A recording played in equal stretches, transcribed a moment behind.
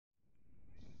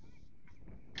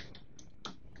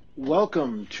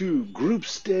Welcome to group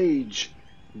stage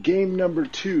game number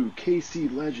 2,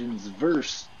 KC Legends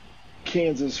versus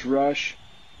Kansas Rush.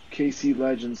 KC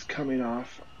Legends coming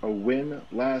off a win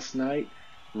last night.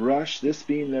 Rush, this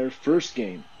being their first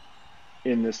game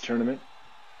in this tournament.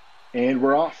 And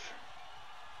we're off.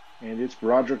 And it's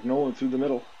Broderick Nolan through the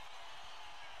middle.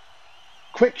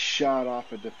 Quick shot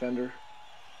off a defender.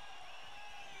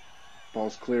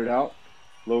 Ball's cleared out.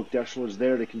 Loic Deschler's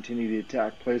there to continue the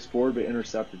attack. Plays forward but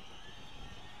intercepted.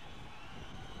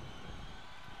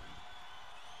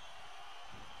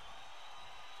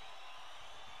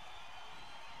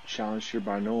 Challenged here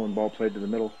by Nolan. Ball played to the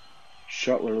middle.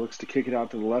 Shuttler looks to kick it out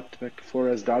to the left back to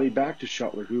Flores Dottie. Back to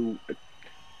Shuttler, who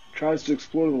tries to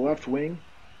explore the left wing.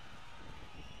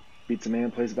 Beats a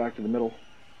man, plays it back to the middle.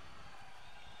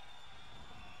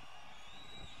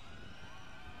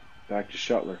 Back to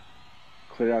Shuttler.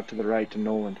 Cleared out to the right to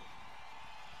Nolan.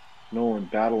 Nolan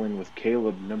battling with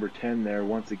Caleb, number 10 there.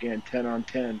 Once again, 10 on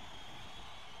 10.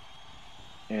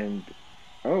 And,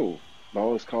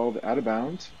 ball is called out of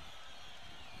bounds.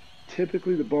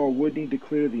 Typically, the ball would need to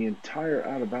clear the entire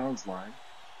out-of-bounds line.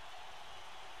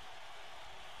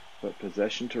 But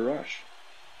possession to Rush.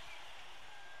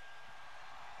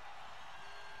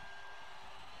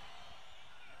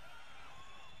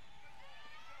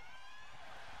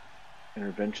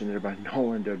 Intervention there by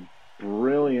Nolan. A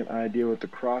brilliant idea with the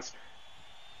cross.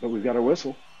 But we've got a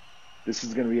whistle. This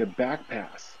is going to be a back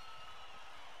pass.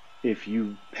 If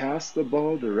you pass the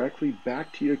ball directly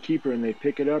back to your keeper and they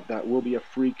pick it up, that will be a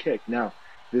free kick. Now,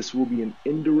 this will be an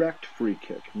indirect free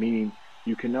kick, meaning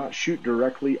you cannot shoot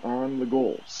directly on the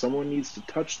goal. Someone needs to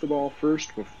touch the ball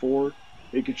first before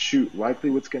they could shoot. Likely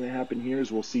what's going to happen here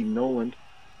is we'll see Nolan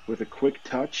with a quick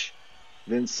touch,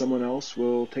 then someone else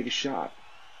will take a shot.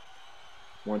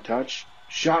 One touch,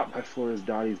 shot by Flores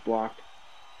Dottie's blocked,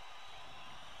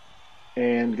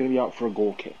 and going to be out for a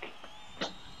goal kick.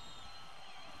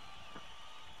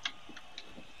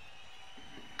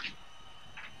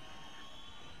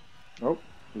 Oh,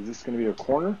 is this going to be a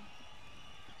corner?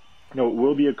 No, it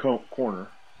will be a corner.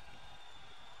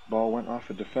 Ball went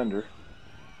off a defender.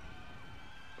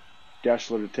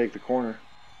 Deschler to take the corner.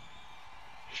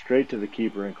 Straight to the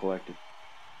keeper and collected.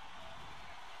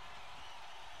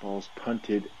 Ball's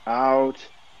punted out.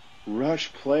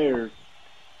 Rush player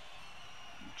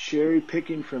cherry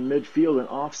picking from midfield, and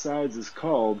offsides is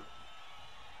called.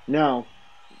 Now,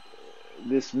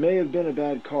 this may have been a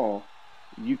bad call.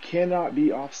 You cannot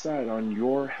be offside on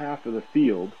your half of the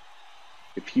field.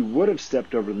 If he would have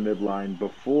stepped over the midline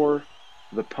before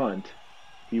the punt,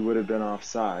 he would have been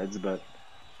offsides, but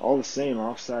all the same,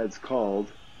 offsides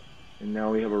called, and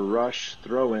now we have a Rush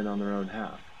throw-in on their own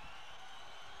half.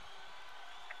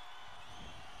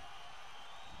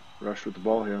 Rush with the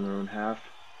ball here on their own half.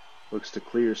 Looks to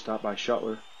clear, stopped by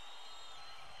Shuttler.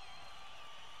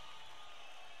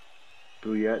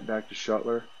 Bouillet back to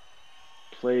Shuttler.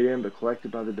 Played in but collected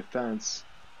by the defense.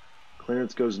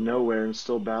 Clearance goes nowhere and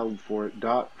still battled for it.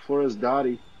 Flores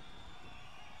Dottie.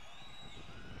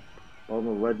 Ball in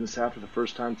the Legends half for the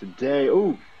first time today.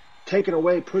 Oh, taken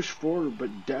away, pushed forward,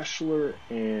 but Deschler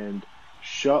and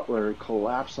Shuttler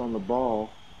collapse on the ball.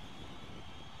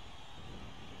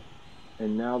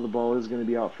 And now the ball is going to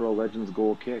be out for a Legends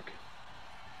goal kick.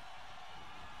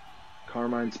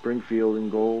 Carmine Springfield in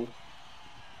goal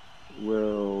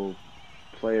will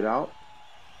play it out.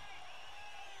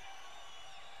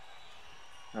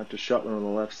 Out to Shuttler on the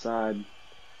left side,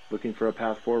 looking for a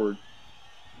path forward.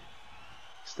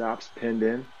 Stops, pinned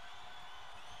in.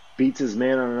 Beats his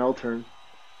man on an L-turn.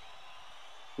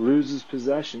 Loses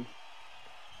possession.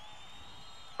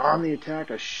 On the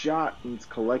attack, a shot, and it's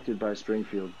collected by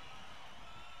Springfield.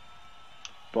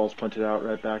 Ball's punted out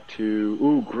right back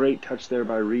to... great touch there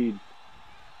by Reed.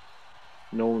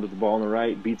 Nolan with the ball on the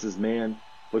right, beats his man.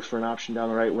 Looks for an option down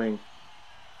the right wing.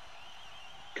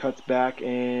 Cuts back,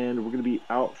 and we're going to be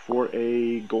out for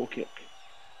a goal kick.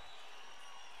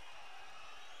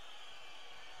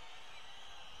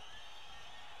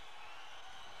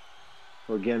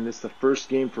 Well, again, this is the first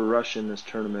game for Rush in this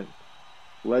tournament.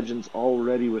 Legends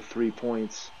already with 3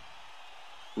 points.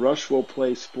 Rush will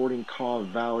play Sporting Caw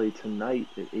Valley tonight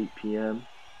at 8 p.m.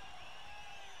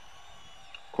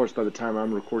 Of course, by the time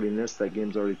I'm recording this, that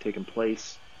game's already taken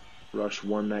place. Rush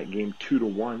won that game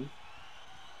 2-1.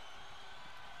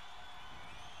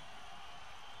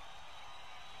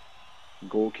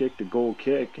 Goal kick to goal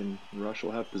kick, and Rush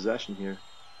will have possession here.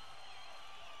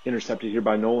 Intercepted here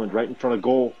by Nolan, right in front of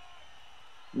goal.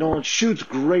 Nolan shoots,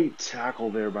 great tackle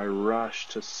there by Rush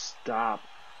to stop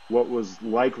what was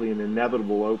likely an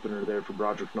inevitable opener there for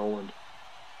Broderick Nolan.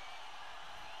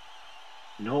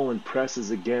 Nolan presses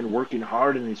again, working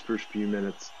hard in these first few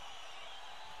minutes.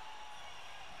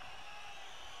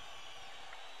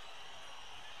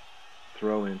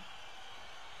 Throw in.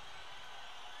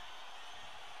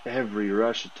 Every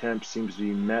rush attempt seems to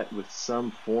be met with some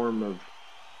form of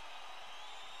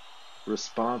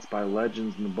response by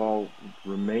Legends, and the ball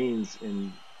remains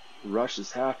in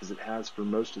Rush's half as it has for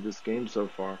most of this game so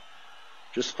far.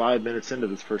 Just 5 minutes into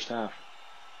this first half.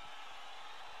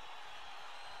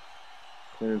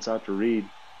 Clearance out to Reed.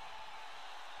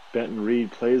 Benton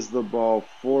Reed plays the ball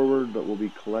forward, but will be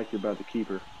collected by the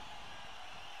keeper.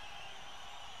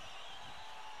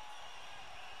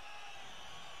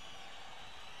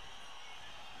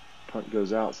 Punt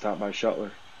goes out, stopped by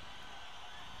Shuttler.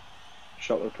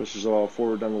 Shuttler pushes the ball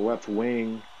forward down the left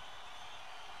wing.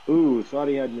 Ooh, thought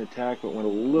he had an attack, but went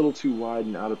a little too wide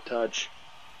and out of touch.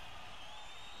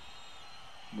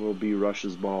 Will be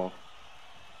Rush's ball.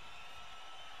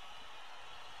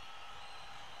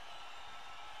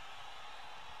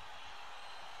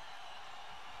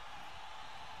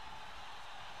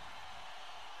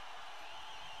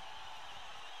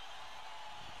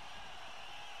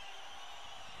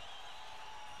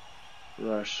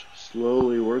 Rush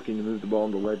slowly working to move the ball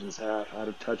into Legends' half. Out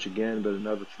of touch again, but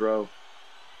another throw.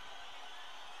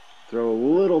 Throw a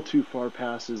little too far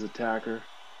past his attacker.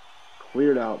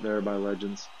 Cleared out there by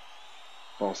Legends.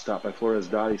 Ball stopped by Flores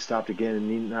Dottie. Stopped again,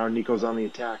 and now Nico's on the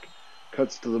attack.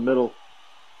 Cuts to the middle.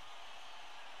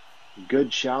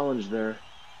 Good challenge there.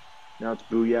 Now it's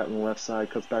Bouyat on the left side.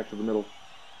 Cuts back to the middle.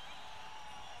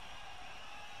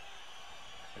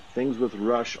 Things with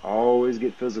Rush always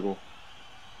get physical.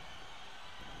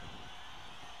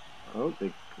 Oh,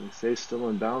 they say still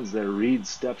in bounds there. Reed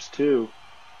steps two.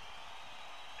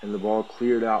 And the ball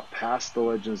cleared out past the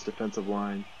Legends defensive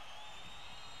line.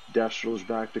 Deschler's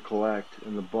back to collect,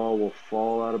 and the ball will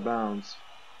fall out of bounds.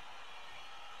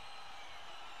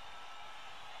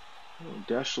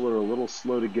 Deschler a little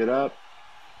slow to get up.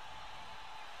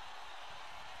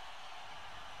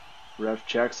 Ref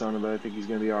checks on him, but I think he's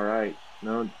going to be all right.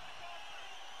 No,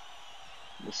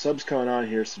 the sub's coming on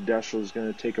here, so Deschler's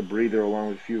going to take a breather along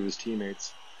with a few of his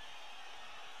teammates.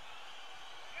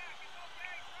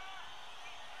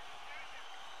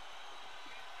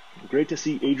 Great to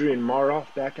see Adrian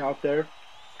Maroff back out there,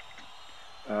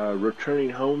 returning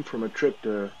home from a trip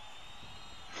to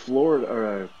Florida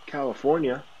or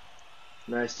California.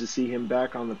 Nice to see him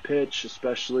back on the pitch,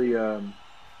 especially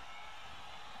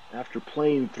after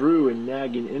playing through a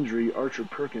nagging injury. Archer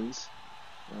Perkins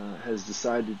has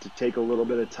decided to take a little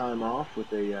bit of time off with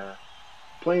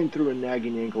playing through a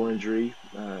nagging ankle injury.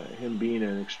 Him being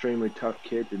an extremely tough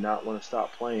kid, did not want to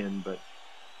stop playing, but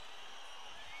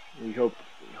we hope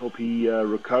he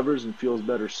recovers and feels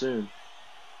better soon.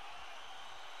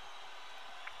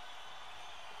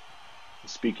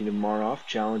 Speaking of Maroff,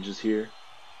 challenges here.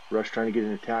 Rush trying to get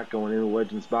an attack going into the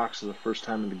Legends box for the first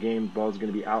time in the game. The ball's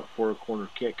going to be out for a corner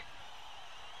kick.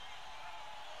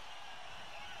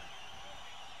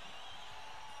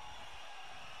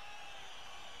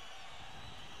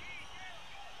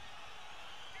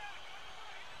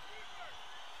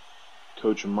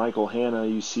 Coach Michael Hanna,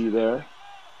 you see there,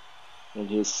 in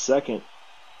his second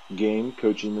game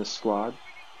coaching this squad.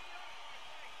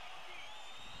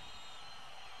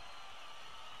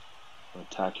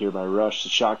 Attack here by Rush. The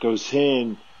shot goes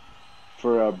in.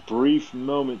 For a brief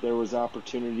moment there was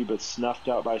opportunity, but snuffed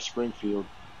out by Springfield.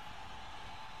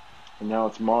 And now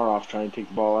it's Maroff trying to take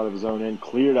the ball out of his own end.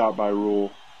 Cleared out by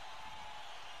Rule.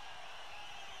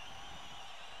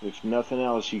 If nothing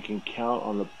else, you can count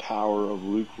on the power of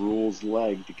Luke Rule's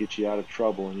leg to get you out of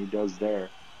trouble, and he does there.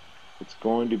 It's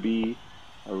going to be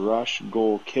a Rush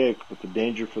goal kick, but the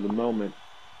danger for the moment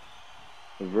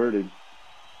averted.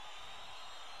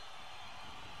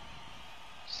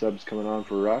 Subs coming on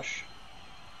for Rush.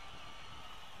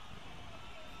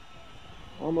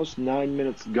 Almost 9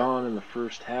 minutes gone in the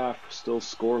first half, still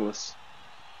scoreless.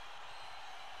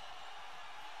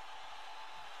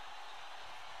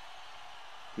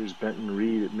 Here's Benton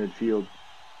Reed at midfield.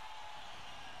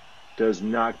 Does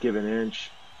not give an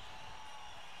inch.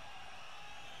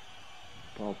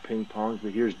 Ball ping-pongs,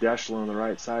 but here's Deschler on the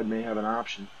right side, may have an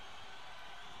option.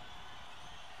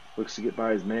 Looks to get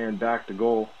by his man, back to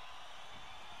goal.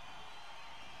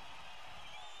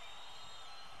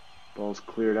 Ball's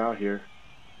cleared out here.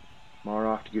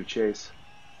 Maroff to give chase.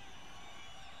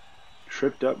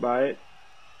 Tripped up by it.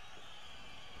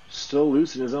 Still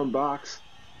loose in his own box.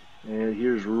 And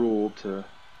here's Rule to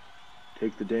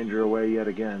take the danger away yet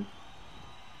again.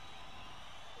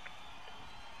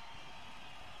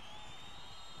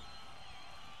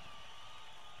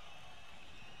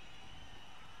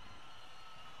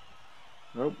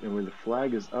 Nope, and when the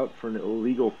flag is up for an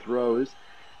illegal throw,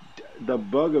 the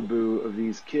bugaboo of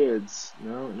these kids.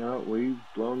 No, we've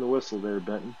blown the whistle there,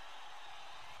 Benton.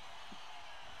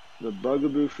 The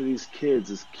bugaboo for these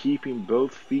kids is keeping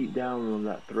both feet down on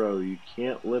that throw. You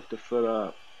can't lift a foot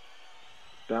up.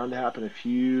 It's bound to happen a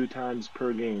few times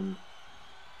per game.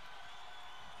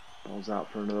 Ball's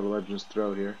out for another Legends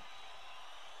throw here.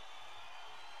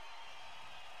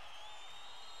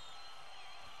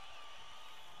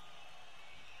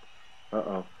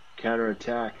 Uh-oh.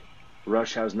 Counterattack.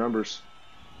 Rush has numbers.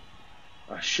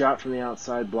 A shot from the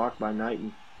outside blocked by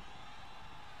Knighton.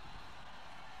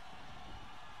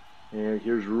 And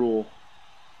here's Rule.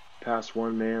 Past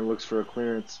one man, looks for a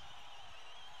clearance.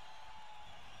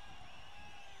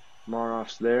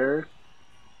 Maroff's there.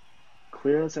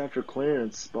 Clearance after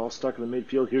clearance. Ball stuck in the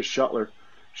midfield. Here's Shuttler.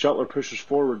 Shuttler pushes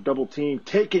forward. Double team.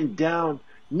 Taken down.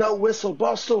 No whistle.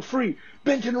 Ball still free.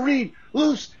 Benton Reed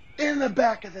loose in the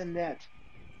back of the net.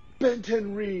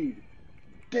 Benton Reed.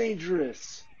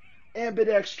 Dangerous.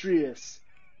 Ambidextrous.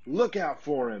 Look out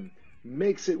for him.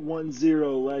 Makes it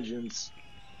 1-0 Legends.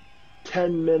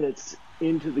 10 minutes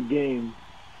into the game.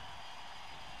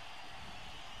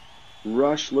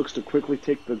 Rush looks to quickly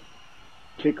take the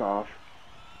kickoff.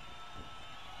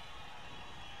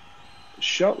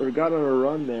 Shuttler got on a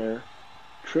run there,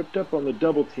 tripped up on the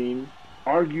double team,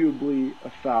 arguably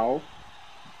a foul.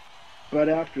 But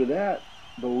after that,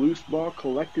 the loose ball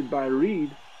collected by Reed.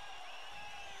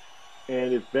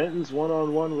 And if Benton's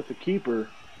one-on-one with the keeper,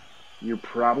 you're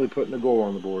probably putting a goal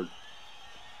on the board.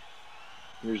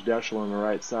 Here's Deschel on the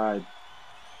right side,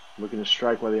 looking to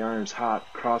strike while the iron's hot.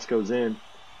 Cross goes in.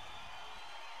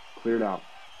 Cleared out.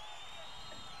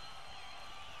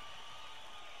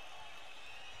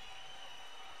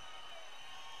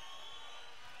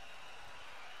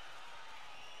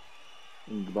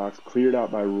 And the box cleared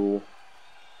out by Rule.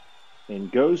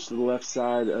 And goes to the left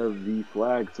side of the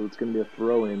flag, so it's going to be a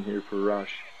throw in here for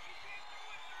Rush.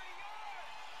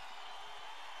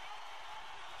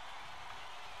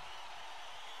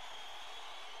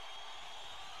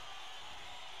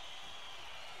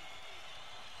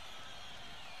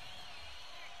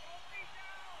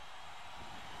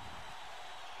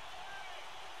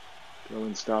 Throw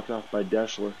in stopped off by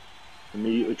Deschler.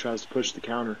 Immediately tries to push the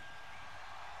counter.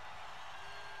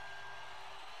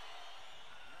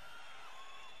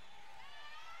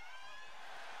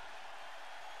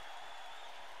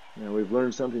 Now we've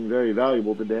learned something very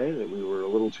valuable today, that we were a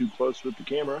little too close with the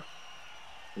camera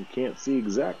and can't see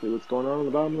exactly what's going on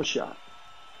the bottom of the shot.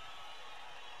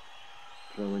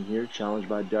 Throw in here, challenged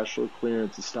by Deschler.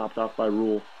 Clearance is stopped off by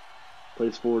Rule.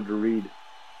 Plays forward to Reed.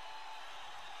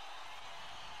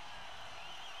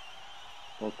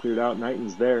 Ball cleared out.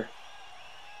 Knighton's there.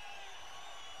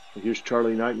 And here's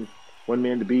Charlie Knighton. One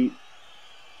man to beat.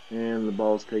 And the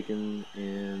ball's taken,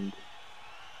 and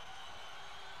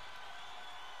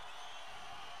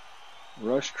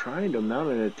Rush trying to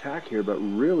mount an attack here, but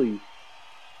really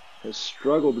has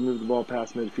struggled to move the ball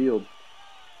past midfield.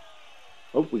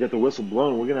 Oh, we got the whistle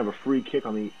blown. We're going to have a free kick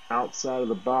on the outside of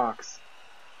the box.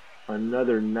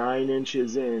 Another 9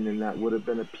 inches in, and that would have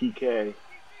been a PK.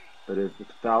 But if the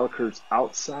foul occurs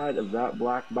outside of that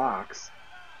black box,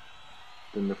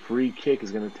 then the free kick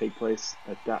is going to take place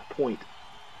at that point.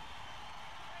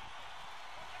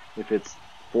 If it's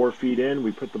 4 feet in,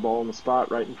 we put the ball in the spot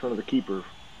right in front of the keeper.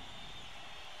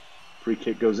 Free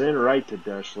kick goes in right to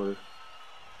Deschler.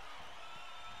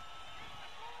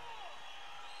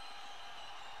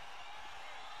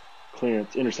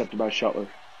 Clearance intercepted by Shuttler.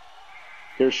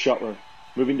 Here's Shuttler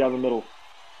moving down the middle.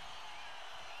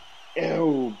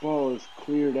 Ew, ball is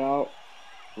cleared out.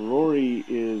 Rory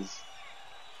is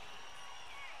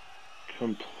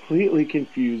completely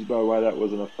confused by why that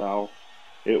wasn't a foul.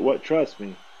 Trust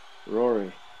me,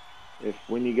 Rory, if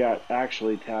when you got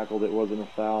actually tackled it wasn't a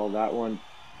foul, that one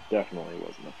definitely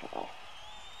wasn't a foul.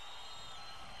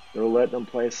 They're letting them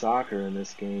play soccer in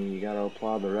this game. You got to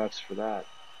applaud the refs for that.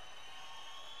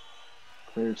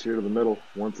 Clearance here to the middle.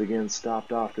 Once again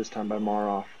stopped off, this time by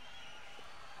Maroff.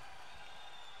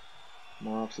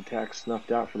 Maroff's attack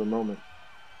snuffed out for the moment.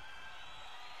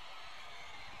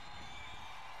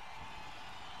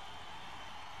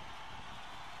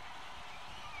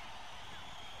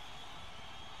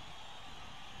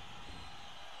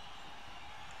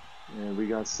 And we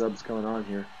got subs coming on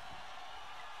here.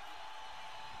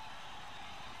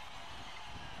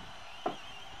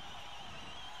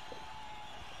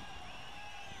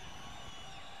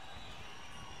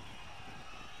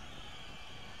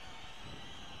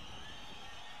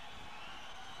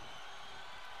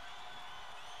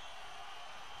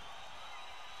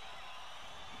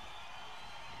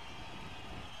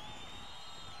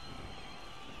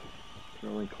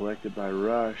 Throwing collected by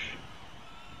Rush.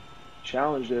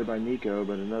 Challenged there by Nico,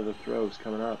 but another throw is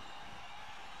coming up.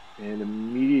 And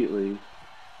immediately,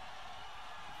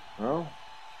 well,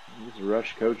 this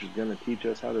Rush coach is going to teach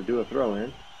us how to do a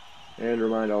throw-in and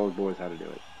remind all his boys how to do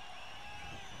it.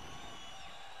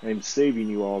 I'm saving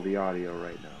you all the audio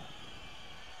right now.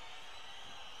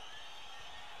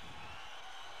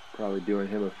 Probably doing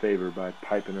him a favor by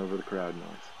piping over the crowd noise.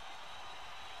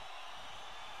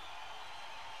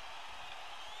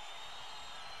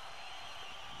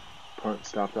 Punt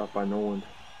stopped off by Noland.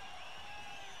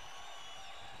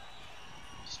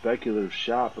 Speculative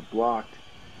shot, but blocked.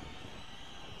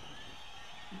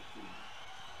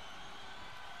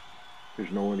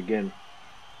 Here's Noland again,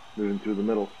 moving through the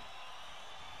middle.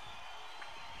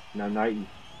 Now Knighton.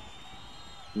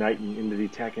 Knighton into the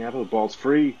attacking half. The ball's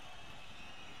free.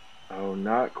 Oh,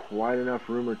 not quite enough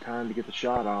room or time to get the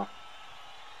shot off.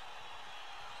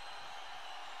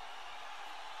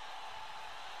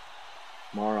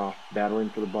 Maroff battling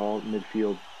for the ball at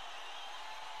midfield.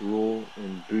 Rule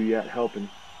and Buyat helping.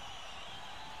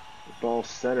 The ball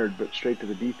centered, but straight to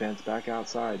the defense, back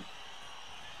outside.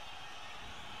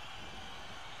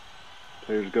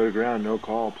 Players go to ground, no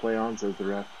call. Play on, says the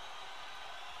ref.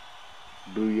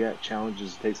 Buyat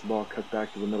challenges, takes the ball, cuts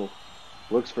back to the middle.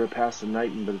 Looks for a pass to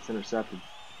Knighton, but it's intercepted.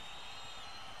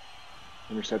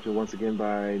 Intercepted once again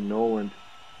by Noland.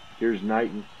 Here's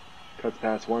Knighton. Cuts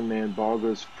past one man. Ball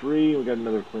goes free. We got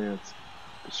another clearance.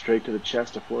 Straight to the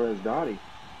chest of Flores Dottie.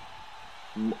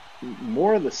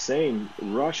 More of the same.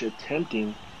 Rush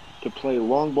attempting to play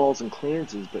long balls and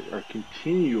clearances, but are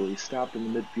continually stopped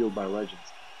in the midfield by Legends.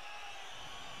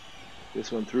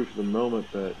 This one through for the moment,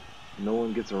 but no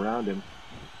one gets around him.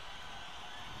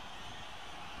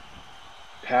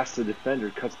 Past the defender,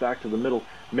 cuts back to the middle.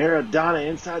 Maradona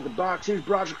inside the box. Here's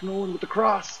Broderick Nolan with the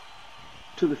cross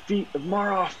to the feet of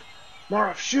Maroff.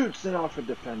 Maroff shoots and off a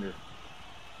defender.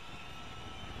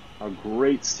 A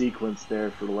great sequence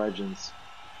there for the Legends.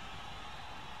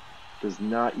 Does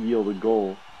not yield a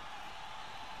goal.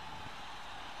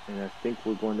 And I think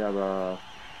we're going to have a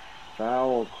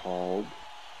foul called.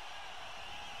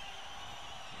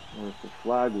 Or if the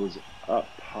flag was up,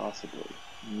 possibly.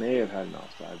 May have had an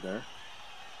offside there.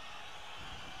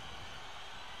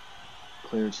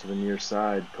 Clearance to the near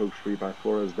side, poked free by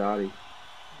Flores Dottie.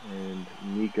 And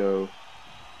Nico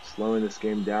slowing this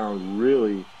game down.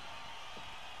 Really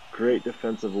great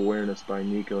defensive awareness by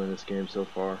Nico in this game so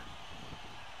far.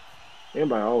 And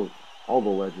by all the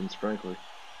Legends, frankly.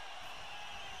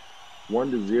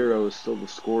 1-0 is still the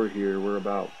score here. We're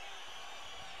about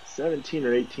 17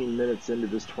 or 18 minutes into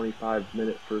this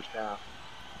 25-minute first half.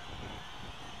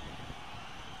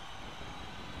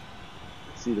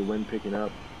 See the wind picking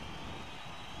up.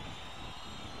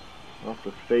 Off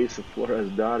the face of Flores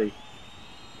Dottie.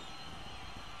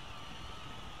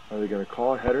 Are they going to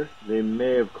call a header? They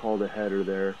may have called a header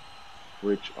there,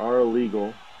 which are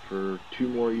illegal for 2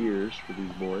 more years for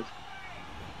these boys.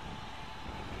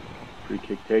 Free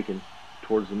kick taken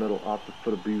towards the middle, off the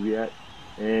foot of Buyat,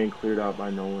 and cleared out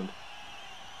by Noland.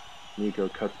 Nico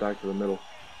cuts back to the middle.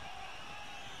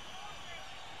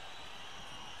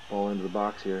 Ball into the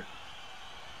box here.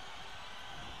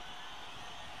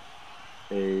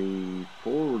 A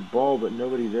forward ball, but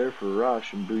nobody there for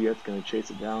Rush, and Buyat's going to chase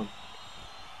it down.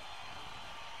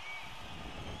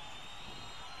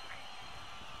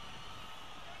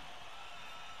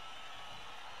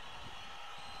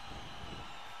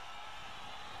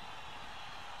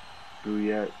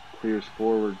 Buyat clears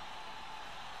forward.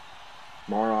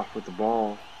 Maroff with the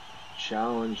ball.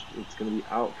 Challenged. It's going to be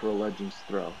out for a Legends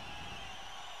throw.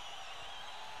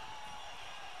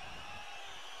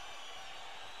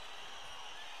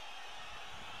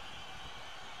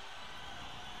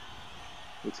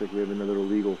 Looks like we have another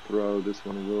illegal throw. This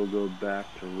one will go back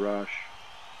to Rush.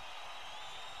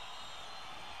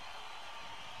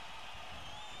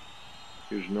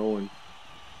 Here's Nolan.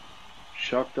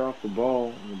 Chucked off the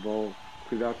ball, and the ball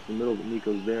cleared out to the middle, but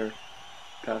Nico's there.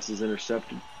 Pass is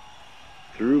intercepted.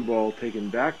 Through ball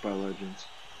taken back by Legends.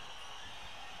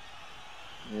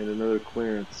 And another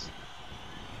clearance.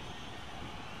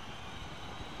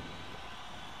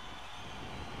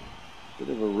 Bit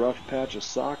of a rough patch of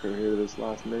soccer here this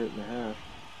last minute and a half.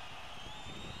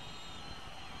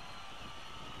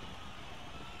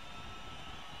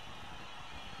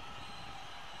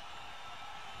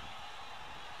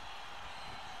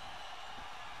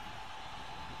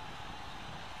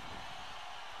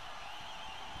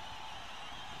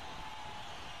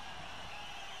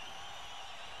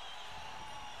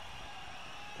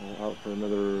 Out for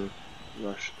another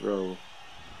Rush throw.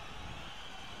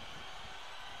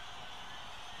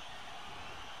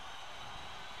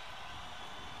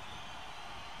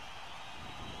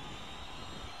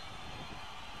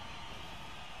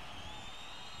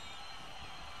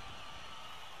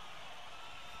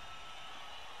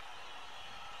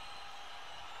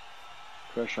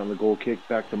 Pressure on the goal kick,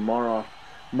 back to Maroff.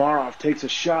 Maroff takes a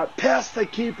shot, past the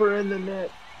keeper in the net.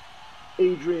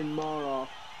 Adrian Maroff,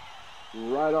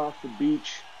 right off the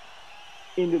beach,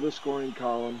 into the scoring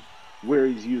column, where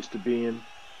he's used to being.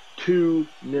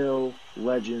 2-0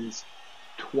 Legends,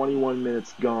 21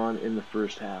 minutes gone in the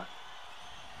first half.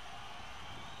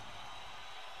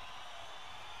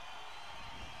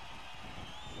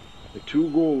 A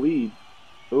 2-goal lead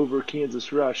over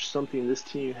Kansas Rush, something this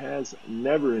team has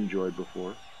never enjoyed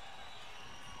before.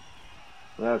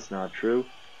 Well, that's not true.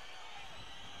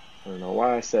 I don't know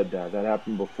why I said that. That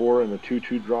happened before in the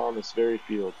 2-2 draw on this very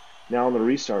field. Now in the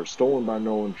restart, stolen by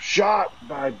Nolan, shot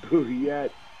by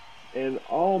Bouillet, and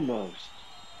almost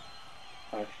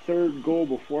a third goal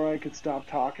before I could stop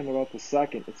talking about the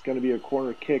second. It's going to be a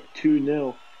corner kick,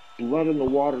 2-0. Blood in the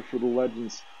water for the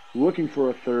Legends, looking for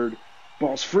a third.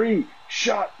 Ball's free,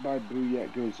 shot by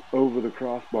Bouillet, goes over the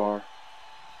crossbar.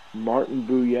 Martin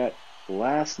Bouillet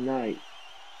last night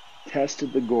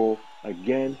tested the goal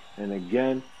again and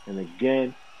again and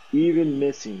again, even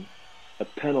missing a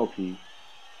penalty,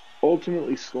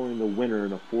 ultimately scoring the winner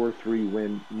in a 4-3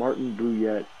 win. Martin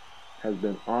Bouillet has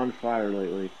been on fire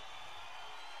lately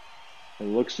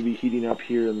and looks to be heating up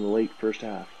here in the late first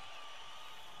half.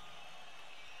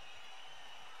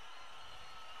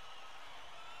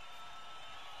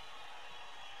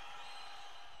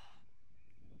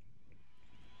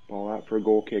 Ball out for a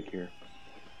goal kick here.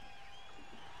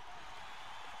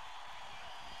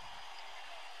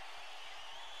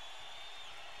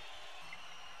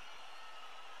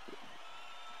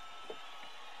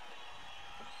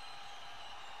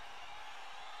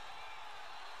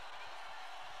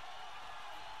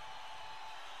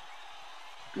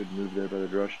 Good move there by the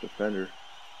Rush defender,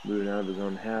 moving out of his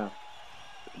own half.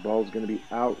 The ball's going to be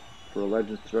out for a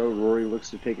Legends throw. Rory looks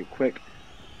to take it quick.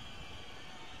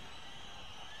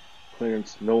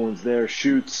 Clearance, Nolan's there,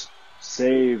 shoots,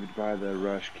 saved by the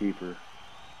Rush keeper.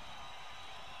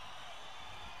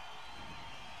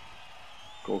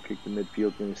 Goal kick to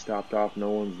midfield, getting stopped off, no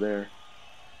one's there.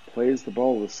 Plays the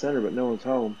ball to the center, but no one's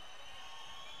home.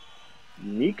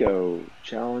 Nico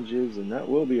challenges, and that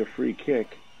will be a free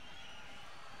kick.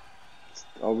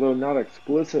 Although not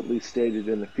explicitly stated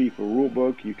in the FIFA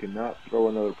rulebook, you cannot throw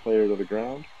another player to the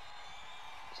ground.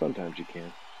 Sometimes you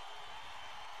can.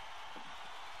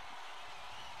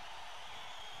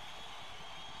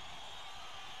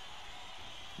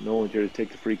 Nolan's here to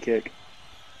take the free kick.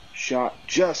 Shot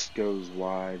just goes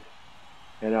wide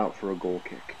and out for a goal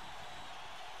kick.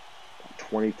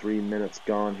 23 minutes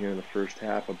gone here in the first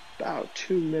half. About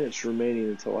 2 minutes remaining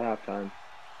until halftime.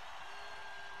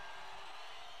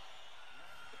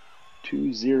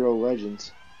 2-0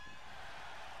 Legends.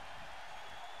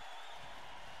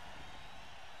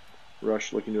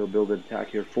 Rush looking to build an attack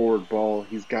here. Forward ball.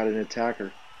 He's got an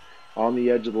attacker on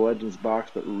the edge of the Legends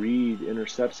box, but Reed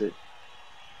intercepts it.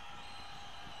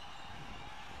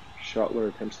 Shuttler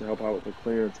attempts to help out with the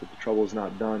clearance, but the trouble is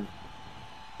not done.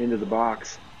 Into the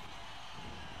box.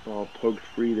 Ball poked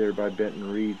free there by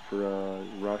Benton Reed for a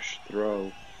Rush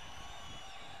throw.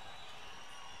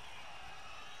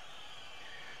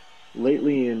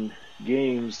 Lately in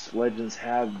games, Legends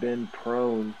have been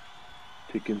prone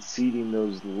to conceding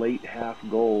those late half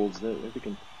goals that they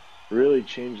can really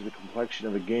change the complexion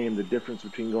of a game. The difference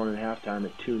between going in halftime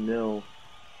at 2-0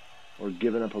 or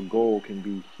giving up a goal can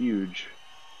be huge.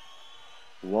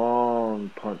 Long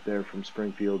punt there from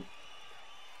Springfield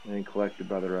and collected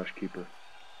by the Rush keeper.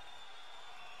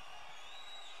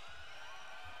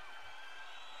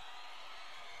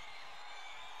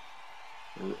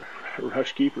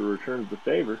 Rush keeper returns the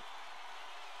favor.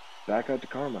 Back out to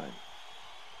Carmine.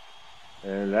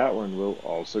 And that one will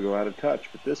also go out of touch,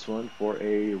 but this one for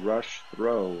a Rush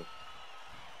throw.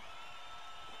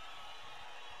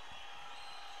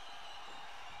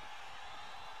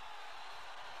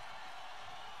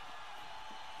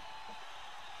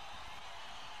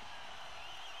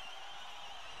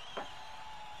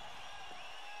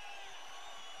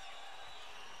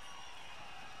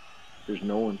 There's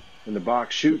no one in the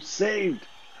box. Shoots, saved.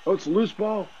 Oh, it's a loose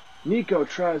ball. Nico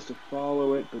tries to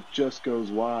follow it, but just goes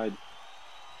wide.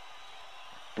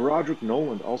 Broderick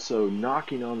Noland also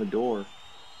knocking on the door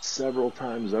several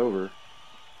times over.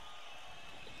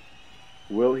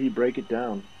 Will he break it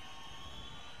down?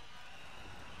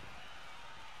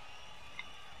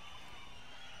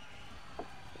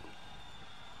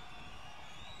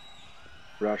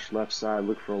 Rush left side,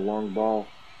 look for a long ball.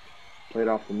 Played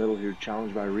off the middle here,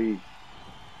 challenged by Reed.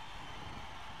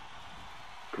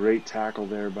 Great tackle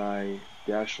there by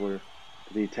Dashler.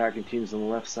 The attacking teams on the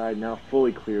left side now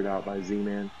fully cleared out by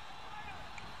Z-Man.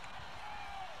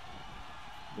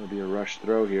 There'll be a Rush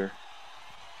throw here.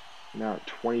 Now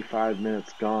 25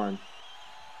 minutes gone.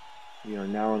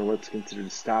 Now in what's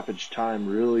considered stoppage time,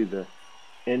 really the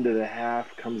end of the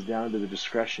half comes down to the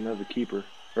discretion of the keeper,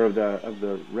 or of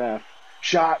the ref.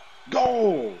 Shot,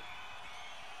 goal!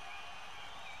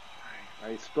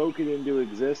 I spoke it into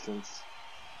existence.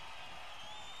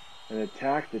 An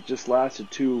attack that just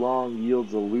lasted too long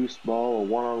yields a loose ball, a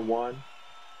one-on-one.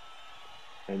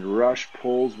 And Rush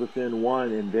pulls within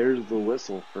one, and there's the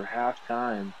whistle for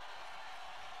halftime.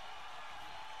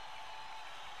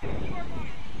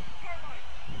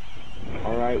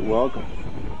 All right, welcome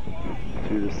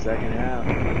to the second half.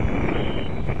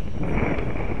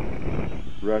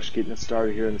 Rush getting it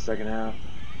started here in the second half.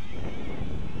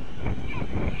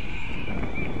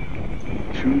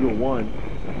 2-1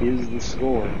 is the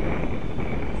score.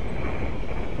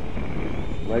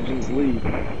 Legends lead.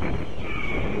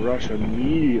 And Rush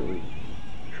immediately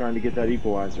trying to get that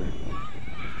equalizer.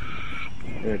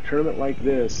 In a tournament like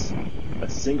this, a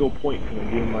single point from a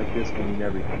game like this can mean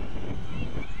everything.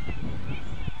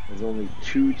 As only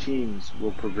 2 teams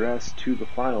will progress to the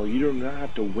final. You do not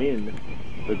have to win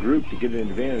the group to get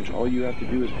an advantage. All you have to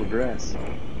do is progress.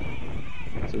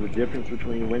 So the difference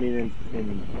between winning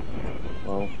and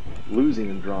losing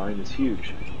and drawing is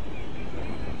huge.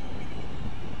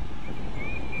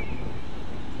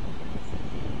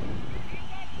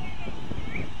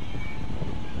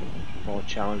 Ball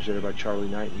challenged there by Charlie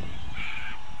Knighton.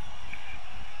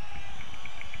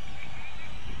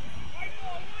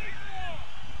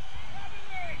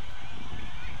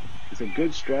 It's a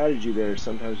good strategy there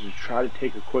sometimes to try to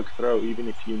take a quick throw even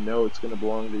if you know it's going to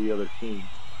belong to the other team.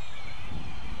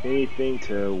 Anything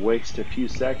to waste a few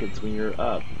seconds when you're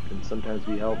up can sometimes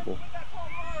be helpful.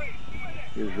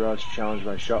 Here's Rush challenged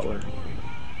by Shuttler.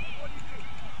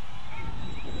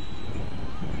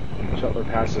 Shuttler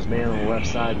passes man on the left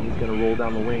side and he's going to roll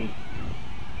down the wing.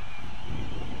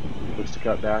 Looks to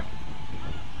cut back.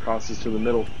 Crosses to the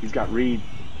middle. He's got Reed.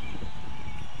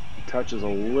 Touch is a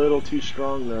little too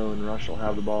strong though, and Rush will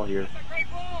have the ball here.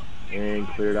 And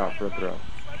cleared out for a throw.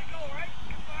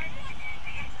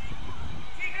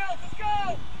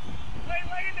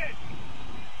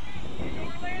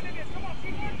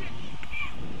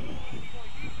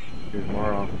 Here's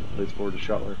Maroff. Plays forward to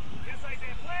Shuttler.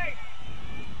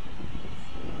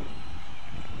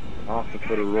 Off the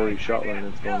foot of Rory Shuttler, and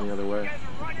it's going the other way.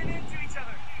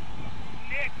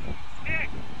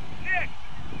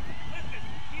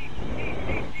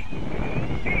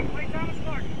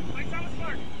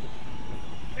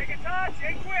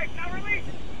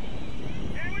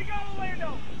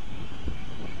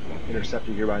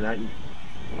 Intercepted here by Knighton.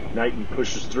 Knighton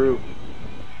pushes through.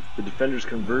 The defenders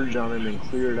converge on him and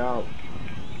clear it out.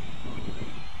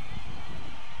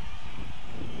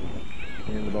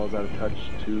 And the ball's out of touch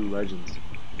to Legends.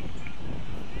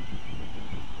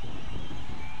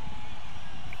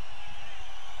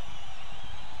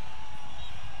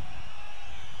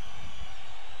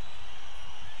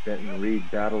 Benton and Reed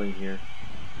battling here.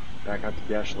 Back out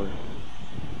to Deschler.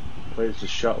 Plays to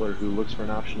Shuttler, who looks for an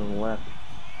option on the left.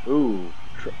 Ooh,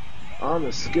 on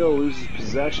the skill, loses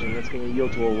possession. That's going to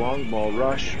yield to a long ball.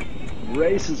 Rush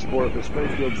races for it, but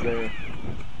Springfield's there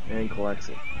and collects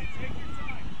it.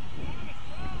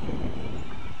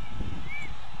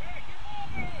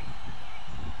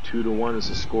 Two to 1 is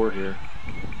the score here.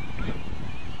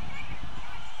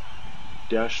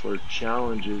 Deschler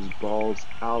challenges, balls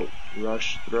out,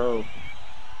 Rush throw.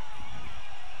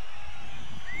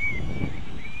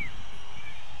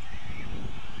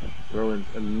 Throw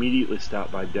immediately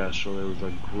stopped by Deschler. There was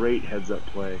a great heads-up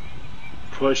play.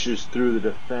 Pushes through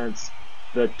the defense.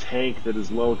 The tank that is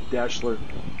low. Deschler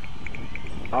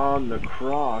on the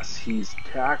cross. He's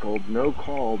tackled. No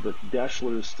call, but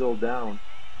Deschler is still down.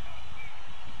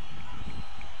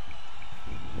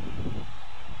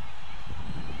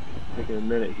 Taking a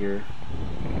minute here.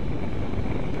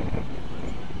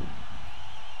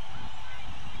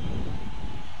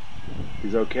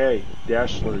 He's okay.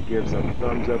 Deschler gives a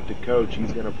thumbs up to coach.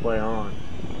 He's going to play on.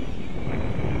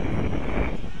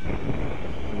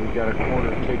 And we've got a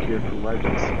corner kick here for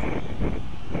Legends.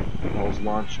 Ball's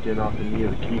launched in off the knee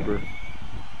of the keeper.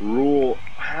 Rule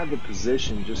had the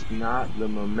position, just not the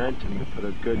momentum to put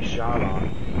a good shot on.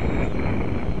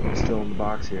 Still in the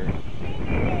box here.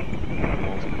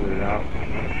 Ball's cleared out.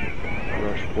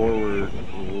 Rush forward.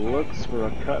 Looks for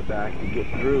a cutback to get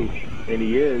through. And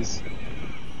he is.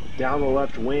 Down the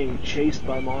left wing, chased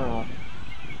by Maroff.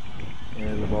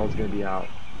 And the ball's going to be out.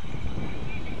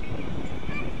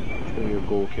 It's going to be a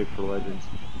goal kick for Legends.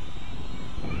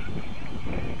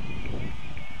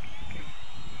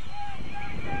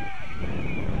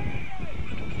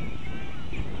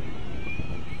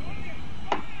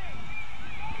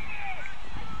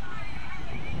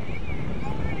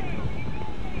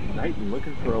 Knighton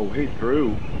looking for a way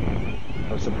through.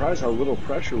 I was surprised how little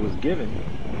pressure was given.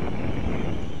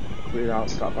 Cleared out,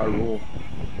 stopped by Rule.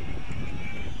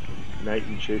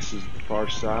 Knighton chases the far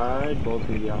side. Ball's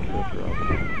going to be out for a throw.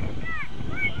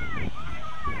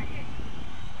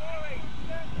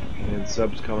 And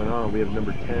subs coming on. We have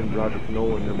number 10, Broderick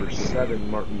Nolan. Number 7,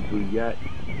 Martin Bouillette.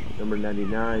 Number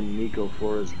 99, Nico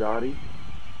Flores Dotti.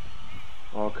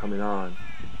 All coming on.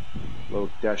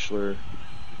 Loic Deschler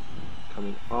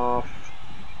coming off,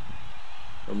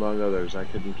 among others. I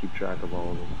couldn't keep track of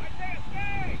all of them.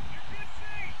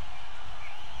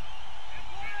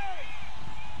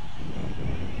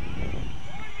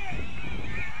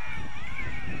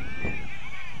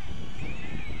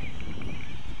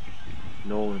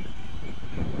 Nolan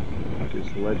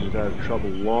gives the Legends out of trouble.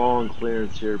 Long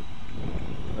clearance here.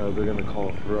 They're going to call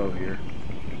a throw here.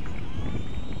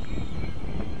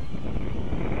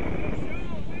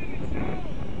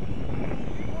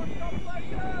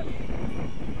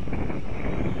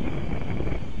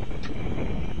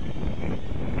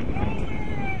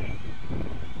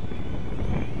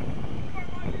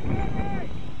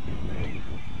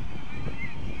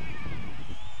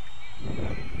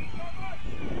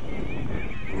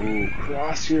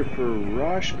 Cross here for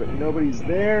Rush, but nobody's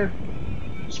there.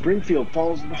 Springfield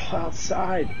follows the ball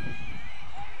outside.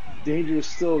 Danger is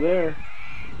still there.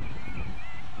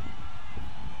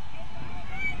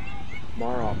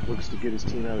 Maroff looks to get his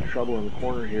team out of trouble in the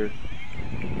corner here.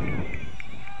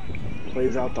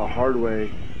 Plays out the hard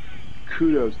way.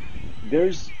 Kudos.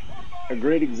 There's a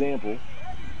great example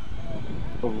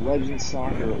of Legends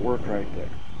soccer at work right there.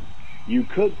 You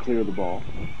could clear the ball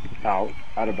out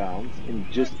of bounds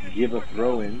and just give a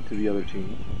throw in to the other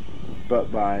team,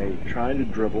 but by trying to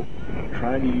dribble,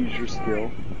 trying to use your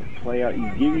skill, play out, you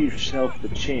give yourself the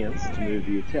chance to move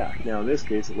the attack. Now in this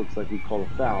case it looks like we called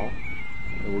a foul,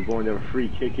 and we're going to have a free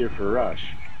kick here for Rush.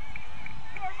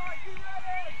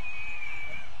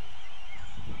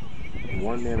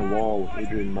 One-man wall with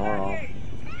Adrian Maroff.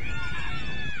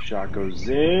 Shot goes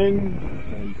in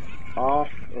and off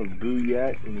of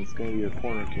Bouillette, and it's going to be a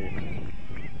corner kick.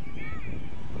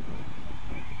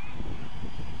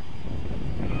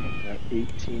 Got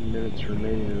 18 minutes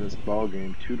remaining in this ball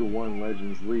game. 2-1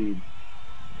 Legends lead.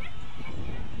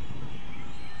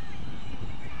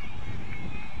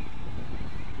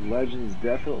 Legends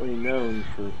definitely known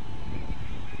for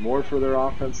more for their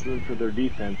offense than for their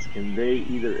defense. Can they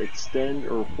either extend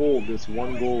or hold this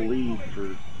one-goal lead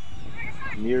for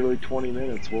nearly 20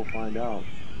 minutes? We'll find out.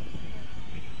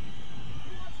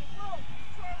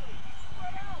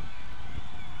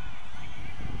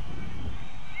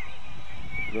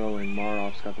 Throwing,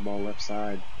 Maroff's got the ball left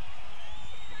side.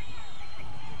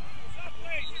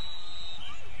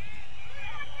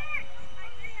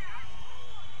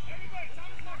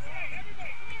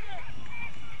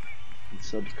 And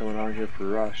subs coming on here for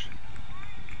Rush.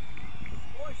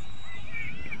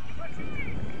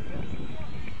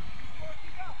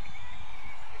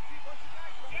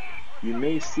 You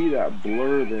may see that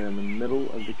blur there in the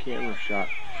middle of the camera shot.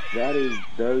 That is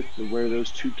where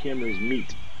those two cameras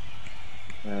meet.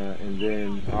 And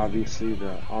then obviously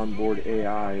the onboard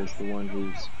AI is the one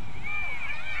who's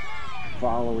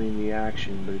following the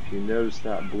action, but if you notice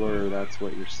that blur, that's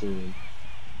what you're seeing.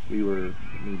 We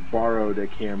borrowed a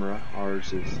camera. Ours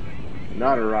has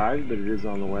not arrived, but it is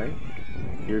on the way.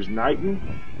 Here's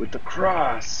Knighton with the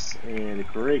cross, and a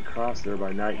great cross there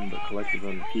by Knighton, but collected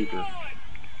on the keeper.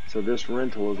 So this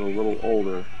rental is a little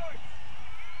older,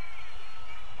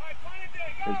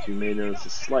 and you may notice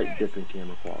a slight dip in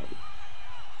camera quality.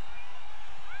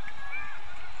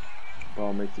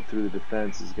 Ball makes it through the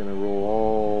defense, is going to roll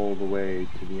all the way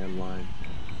to the end line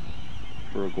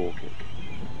for a goal kick.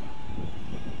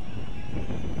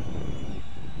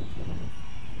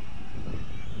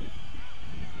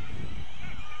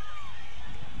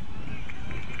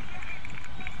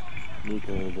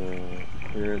 Nico, the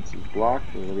clearance is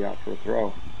blocked, and it'll be out for a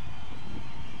throw.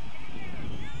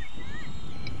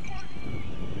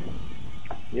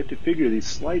 You have to figure these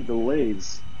slight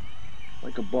delays,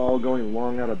 like a ball going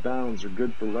long out of bounds, are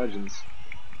good for Legends.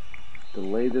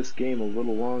 Delay this game a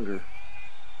little longer.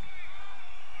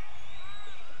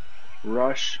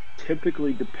 Rush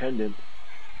typically dependent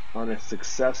on a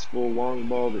successful long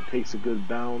ball that takes a good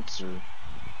bounce or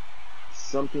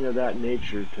something of that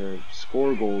nature to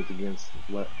score goals against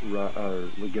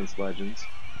Legends.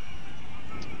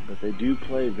 But they do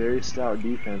play very stout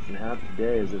defense, and have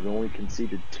today as they've only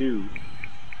conceded 2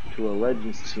 to a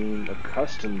Legends team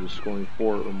accustomed to scoring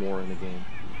 4 or more in a game.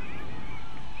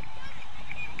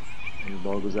 And the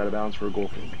ball goes out of bounds for a goal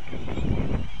kick.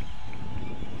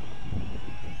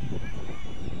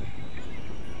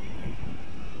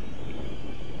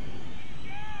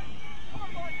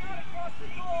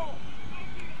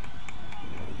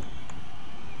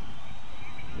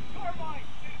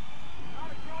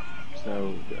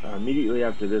 immediately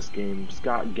after this game,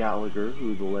 Scott Gallagher,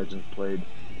 who the Legends played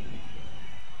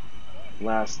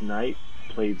last night,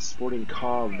 played Sporting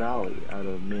Kaw Valley out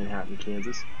of Manhattan,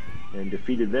 Kansas, and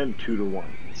defeated them 2-1.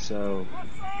 So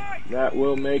that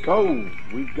will make,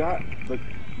 we've got the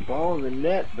ball in the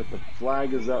net, but the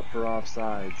flag is up for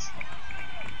offsides.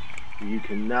 You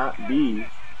cannot be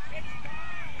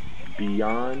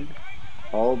beyond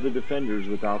all the defenders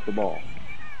without the ball.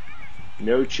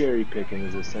 No cherry picking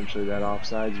is essentially that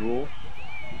offsides rule,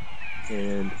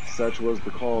 and such was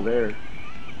the call there.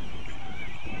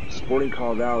 Sporting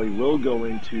Kaw Valley will go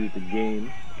into the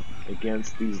game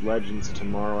against these Legends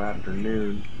tomorrow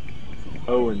afternoon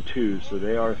 0-2, so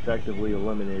they are effectively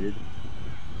eliminated.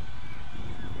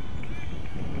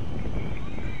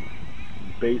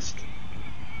 Based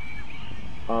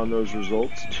on those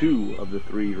results, 2 of the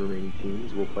 3 remaining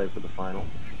teams will play for the final.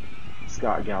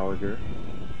 Scott Gallagher,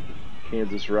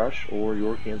 Kansas Rush, or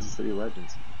your Kansas City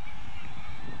Legends.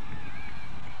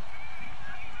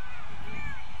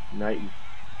 Knighton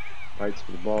fights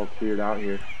for the ball, cleared out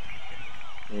here,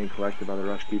 and collected by the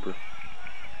Rush keeper.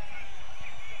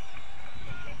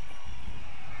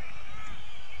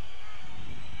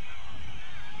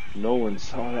 Nolan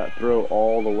saw that throw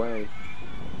all the way.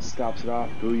 Stops it off.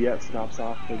 Bouillet stops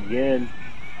off again.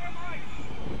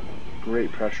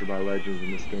 Great pressure by Legends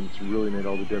in this game. It's really made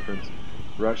all the difference.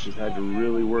 Rush has had to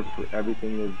really work for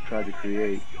everything they've tried to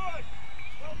create.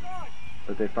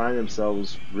 But they find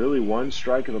themselves really one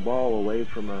strike of the ball away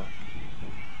from a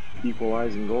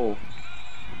equalizing goal.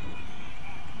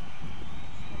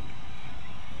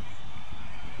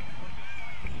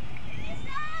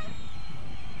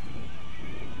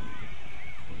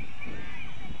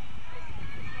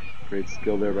 Great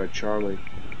skill there by Charlie.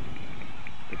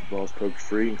 The ball's poked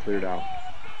free and cleared out.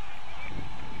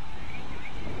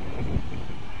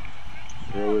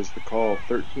 Throw is the call.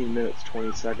 13 minutes,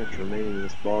 20 seconds remaining in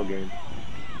this ball game.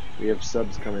 We have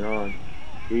subs coming on.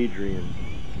 Adrian,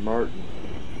 Martin,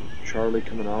 Charlie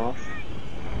coming off.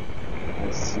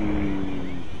 I see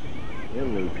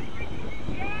Luke.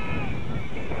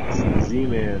 I see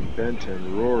Z-Man,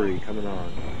 Benton, Rory coming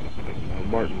on.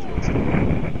 Martin's going to come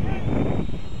on.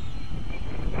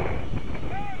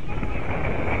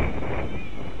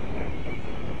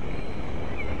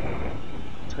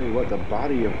 Tell you what, the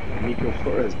body of Nico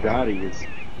Flores' body is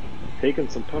taking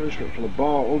some punishment from the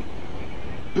ball.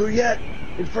 Bouillet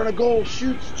in front of goal,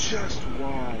 shoots just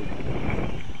wide.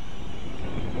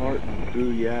 Martin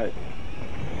Bouillet.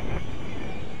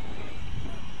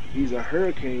 He's a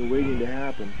hurricane waiting to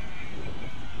happen.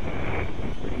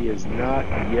 But he has not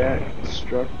yet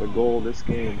struck the goal this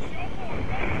game.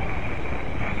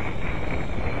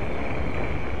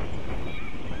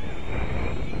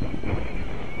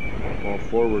 Ball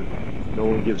forward. No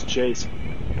one gives chase.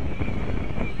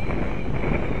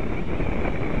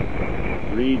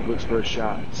 Reed looks for a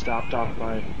shot. Stopped off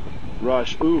by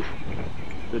Rush. Oof.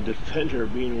 The defender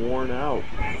being worn out.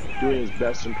 Doing his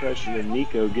best impression of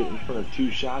Nico, getting in front of 2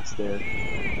 shots there.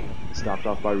 Stopped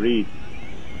off by Reed.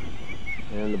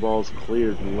 And the ball's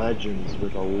cleared. Legends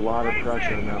with a lot of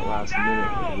pressure in that last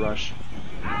minute. Rush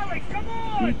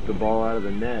beat the ball out of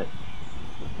the net.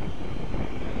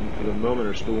 And for the moment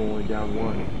are still only down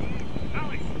 1.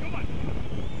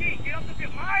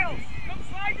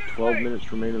 12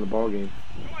 minutes remain in the ball game.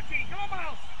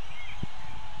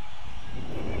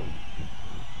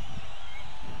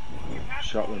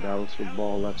 Shotland battles for the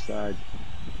ball left side.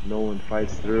 Nolan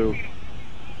fights through.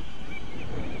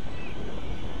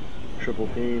 Triple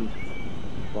team.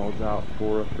 Ball's out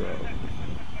for a throw.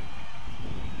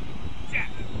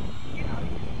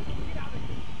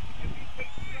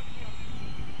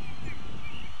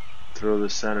 Throw the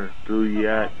center.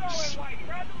 Bouillet.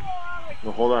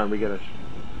 No, hold on. It's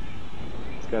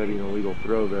got to be an illegal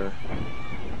throw there.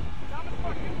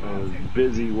 I was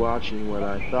busy watching what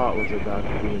I thought was about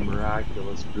to be a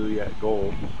miraculous Bouillet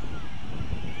goal.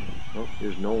 Oh,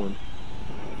 here's Nolan.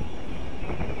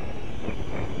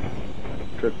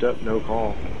 Tripped up, no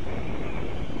call.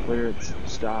 Clearance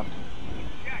stopped.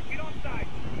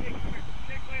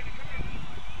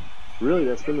 Really,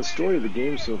 that's been the story of the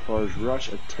game so far, is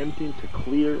Rush attempting to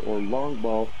clear or long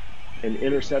ball and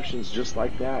interceptions just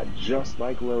like that, just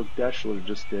like Lil Deschler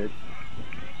just did.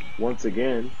 Once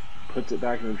again, puts it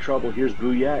back into trouble. Here's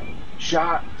Bouillet.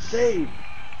 Shot, save!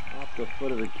 Off the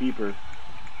foot of the keeper.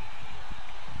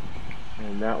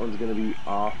 And that one's going to be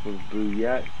off of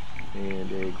Bouillet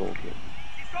and a goal kick.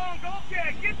 Goal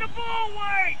kick! Get the ball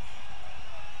away!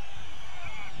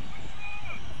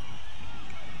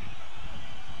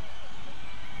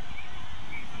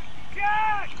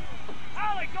 Jack!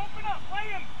 Alex, open up! Play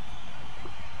him!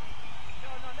 No,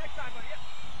 next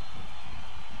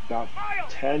About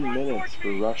 10 minutes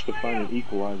for Rush to find an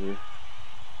equalizer.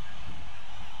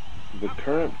 The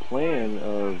current plan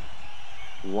of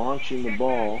launching the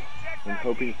ball and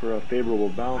hoping for a favorable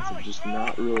bounce have just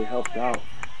not really helped out.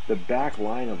 The back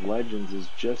line of Legends has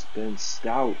just been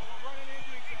stout.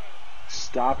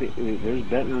 Stopping. There's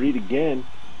Benton Reed again.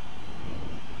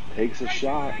 Takes a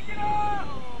shot.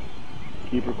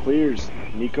 Keeper clears.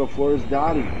 Nico Flores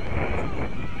Dottie.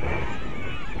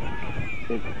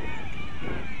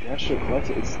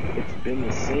 It's been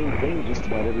the same thing just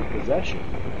about every possession.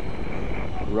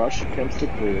 Rush attempts to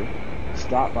clear.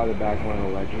 Stopped by the back line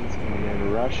of Legends. And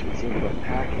then Rush is able to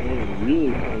pack in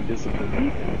really undisciplined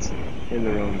defense in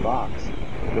their own box,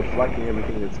 deflecting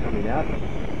everything that's coming at them.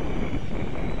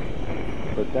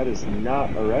 But that is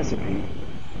not a recipe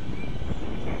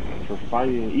for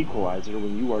finding an equalizer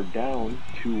when you are down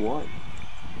 2-1.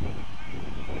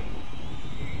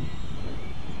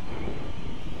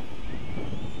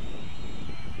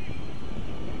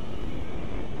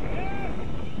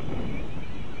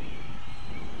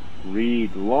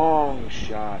 Reed, long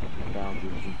shot,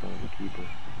 bounces in front of the keeper.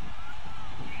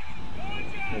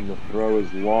 And the throw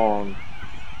is long,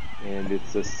 and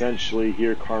it's essentially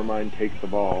here Carmine take the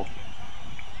ball.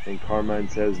 And Carmine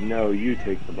says, no, you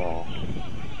take the ball.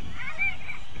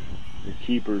 The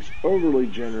keepers overly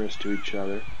generous to each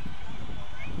other.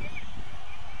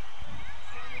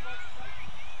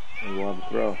 And we'll have a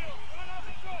throw.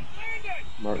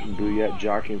 Martin Bouillet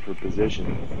jockeying for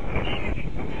position.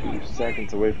 2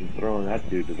 seconds away from throwing that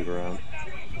dude to the ground.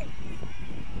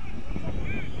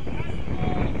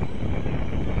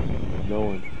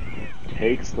 Nolan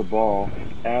takes the ball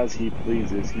as he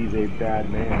pleases. He's a bad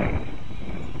man.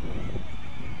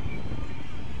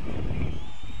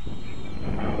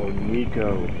 Oh,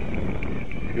 Nico.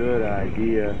 Good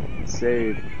idea.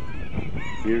 Save.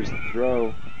 Here's the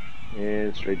throw.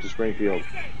 And straight to Springfield.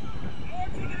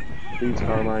 Please,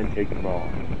 Carmine, take the ball.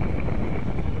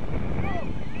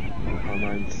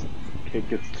 Carmine's kick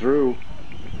gets through.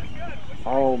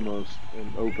 Almost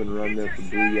an open run there for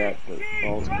Bouillet, but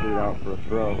ball's cleared out for a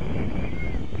throw.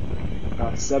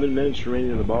 About 7 minutes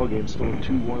remaining in the ball game. Still a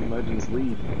 2-1 Legends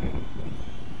lead.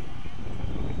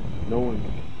 Nolan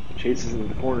chases into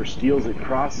the corner, steals it,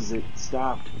 crosses it,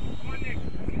 stopped.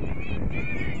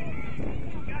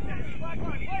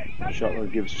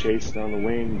 Shuttler gives chase down the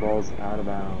wing, ball's out of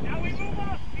bounds.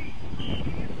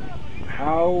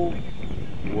 How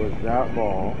was that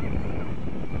ball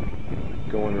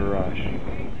going to Rush?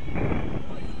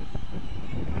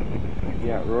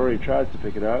 Yeah, Rory tries to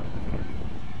pick it up,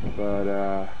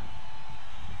 but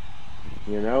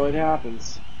you know it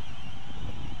happens.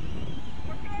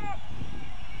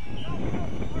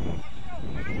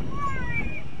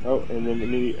 Oh, and then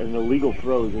an illegal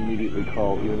throw is immediately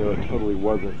called, even though it totally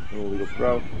wasn't an illegal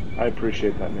throw. I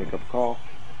appreciate that makeup call.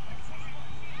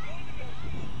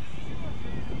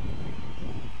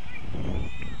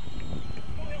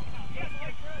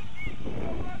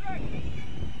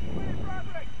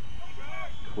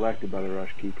 Collected by the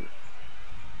Rush keeper.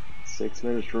 6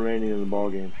 minutes remaining in the ball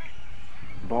game.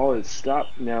 Ball is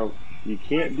stopped. Now, you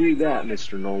can't do that,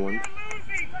 Mr. Nolan.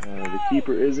 The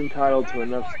keeper is entitled to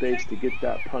enough space to get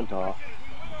that punt off.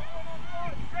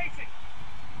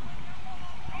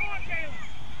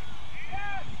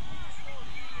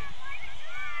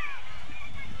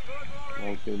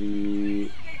 Ball's going to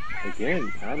be,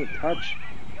 again, out of touch.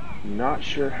 Not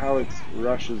sure how it's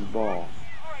Rush's ball.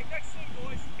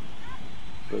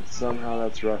 But somehow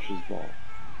that's Rush's ball.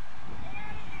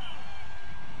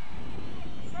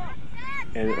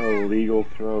 An illegal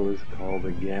throw is called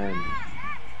again.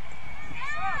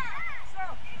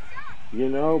 You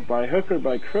know, by hook or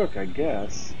by crook, I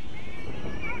guess.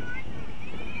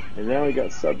 And now we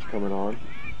got subs coming on.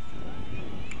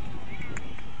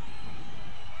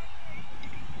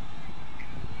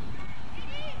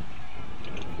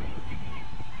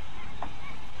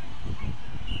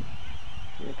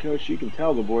 Yeah, Coach, you can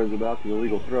tell the boys about the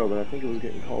illegal throw, but I think it was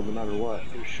getting called no matter what.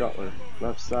 Here's Shuttler,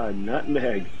 left side,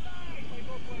 nutmeg.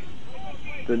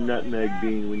 The nutmeg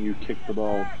being when you kick the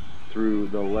ball through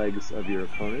the legs of your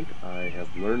opponent. I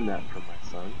have learned that from my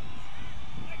son.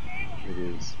 It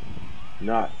is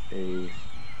not a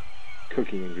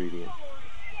cooking ingredient.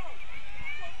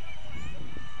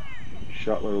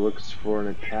 Shuttler looks for an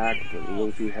attack, but a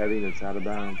little too heavy and it's out of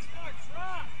bounds.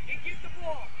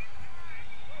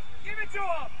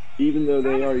 Even though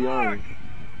they are young,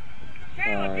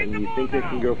 and you think they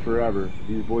can go forever,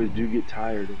 these boys do get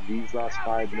tired, and these last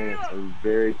 5 minutes are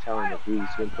very telling of who's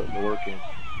been putting the work in.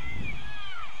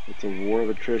 It's a war of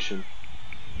attrition.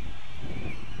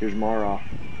 Here's Maroff.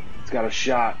 It's got a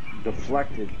shot.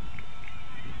 Deflected.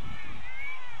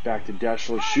 Back to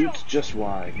Deschler. Shoots just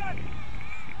wide.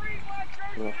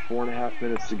 About 4.5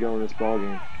 minutes to go in this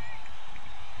ballgame.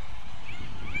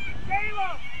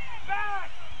 Caleb, back!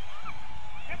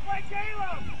 And play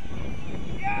Caleb!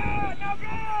 Yeah, now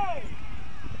go!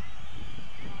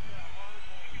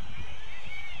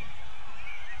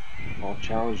 Ball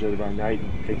challenged there by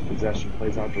Knighton. Takes possession,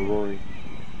 plays out to Rory.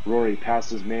 Rory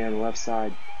passes man left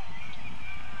side.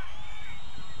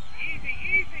 Easy,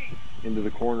 easy! Into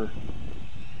the corner.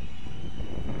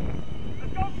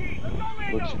 Let's go, Keith! Let's go,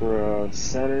 Lando! Looks for a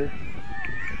center.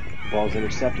 Ball's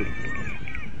intercepted.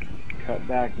 Cut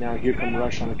back now. Here come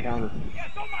Rush on the counter. Yeah,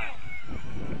 go, Miles!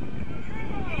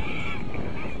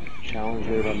 Challenge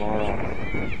there by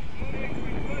Maroff.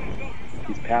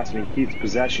 He's passing. He keeps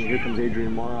possession. Here comes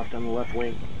Adrian Maroff down the left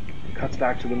wing. Cuts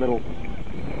back to the middle.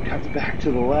 Cuts back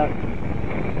to the left.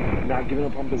 Not giving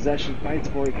up on possession. Fights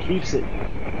for it. Keeps it.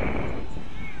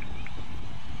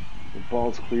 The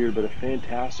ball's cleared, but a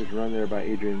fantastic run there by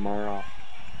Adrian Maroff.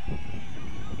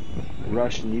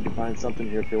 Rush need to find something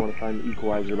here if they want to find the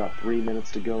equalizer. About 3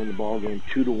 minutes to go in the ball game.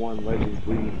 2-1 Legends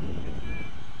lead.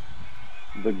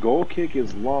 The goal kick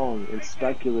is long and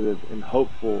speculative and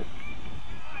hopeful,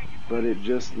 but it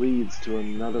just leads to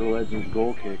another Legends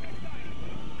goal kick.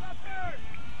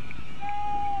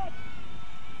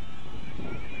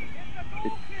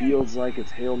 It feels like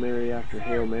it's Hail Mary after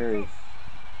Hail Mary,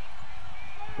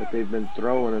 but they've been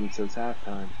throwing them since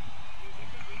halftime.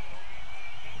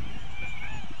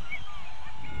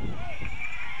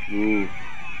 Ooh,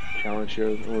 challenge here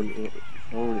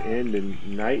own end,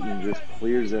 and Knighton just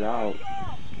clears it out.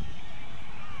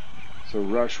 So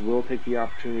Rush will take the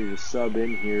opportunity to sub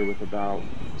in here with about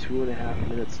 2.5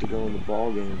 minutes to go in the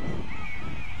ball game.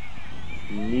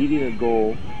 Needing a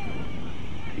goal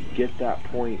to get that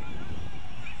point.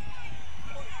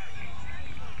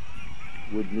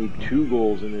 Would need 2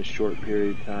 goals in this short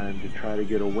period of time to try to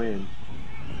get a win.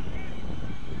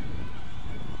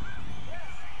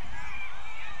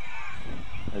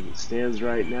 As it stands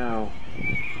right now,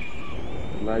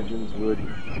 Legends would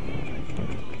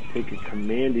take a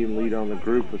commanding lead on the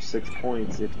group with 6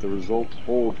 points if the results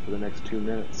hold for the next 2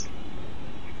 minutes.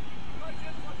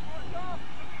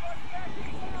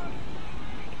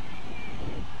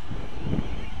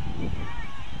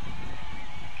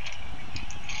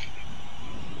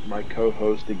 My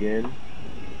co-host again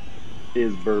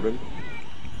is Bourbon.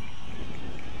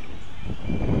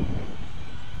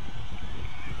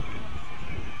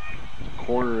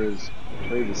 Corner is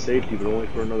played to safety, but only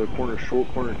for another corner. Short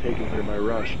corner taken here by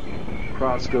Rush.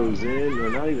 Cross goes in, or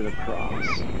not even a cross.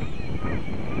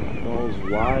 Ball's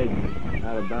wide,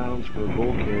 out of bounds for a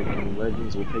goal kick, and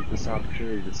Legends will take this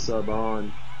opportunity to sub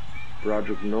on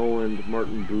Broderick Noland,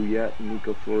 Martin Bouillette, and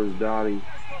Nico Flores-Dottie.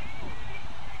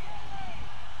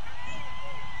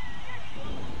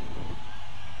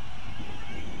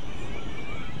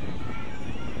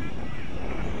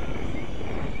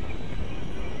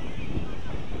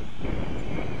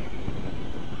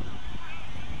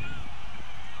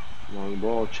 Long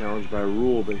ball challenged by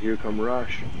Rule, but here come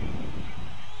Rush.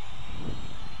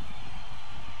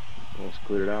 Ball's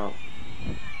cleared out.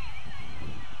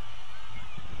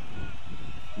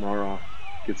 Maroff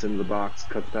gets into the box,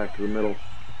 cuts back to the middle,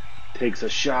 takes a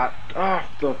shot off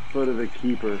the foot of the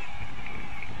keeper.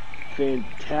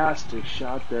 Fantastic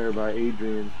shot there by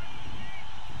Adrian.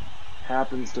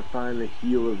 Happens to find the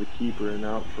heel of the keeper and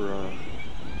out for a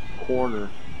corner.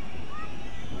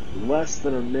 Less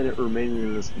than a minute remaining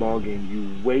in this ball game.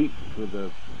 You wait for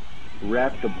the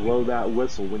ref to blow that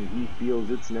whistle when he feels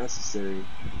it's necessary.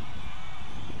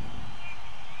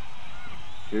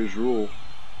 Here's Rule.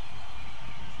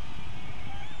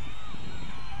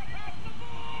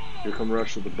 Here come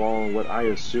Rush with the ball, and what I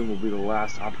assume will be the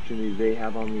last opportunity they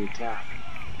have on the attack.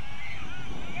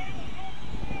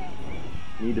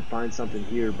 Need to find something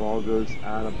here. Ball goes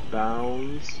out of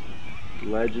bounds.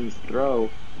 Legends throw.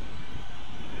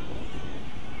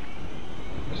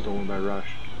 Stolen by Rush.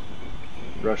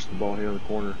 Rush the ball here in the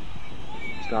corner.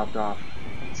 Stopped off.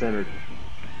 Centered.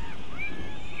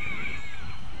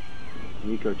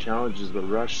 Nico challenges, but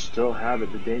Rush still have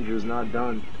it. The danger is not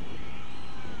done.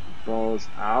 Ball's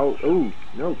out. Oh,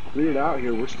 no, cleared out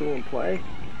here. We're still in play.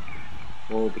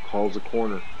 Oh, the call's a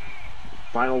corner.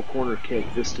 Final corner kick.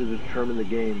 This to determine the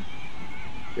game.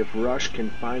 If Rush can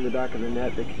find the back of the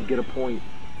net, they can get a point.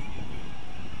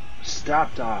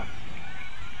 Stopped off.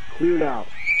 Cleared out.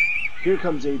 Here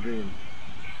comes Adrian.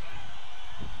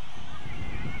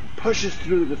 Pushes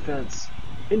through the defense.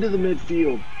 Into the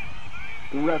midfield.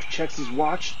 The ref checks his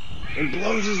watch and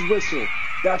blows his whistle.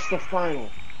 That's the final.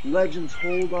 Legends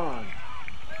hold on.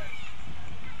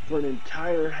 for an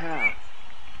entire half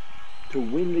to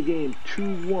win the game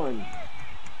 2-1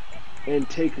 and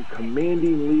take a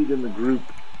commanding lead in the group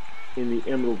in the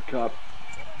Emerald Cup.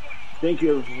 Thank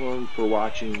you everyone for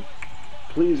watching.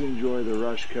 Please enjoy the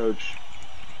rush coach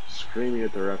screaming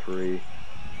at the referee.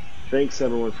 Thanks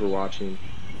everyone for watching.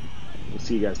 We'll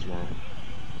see you guys tomorrow.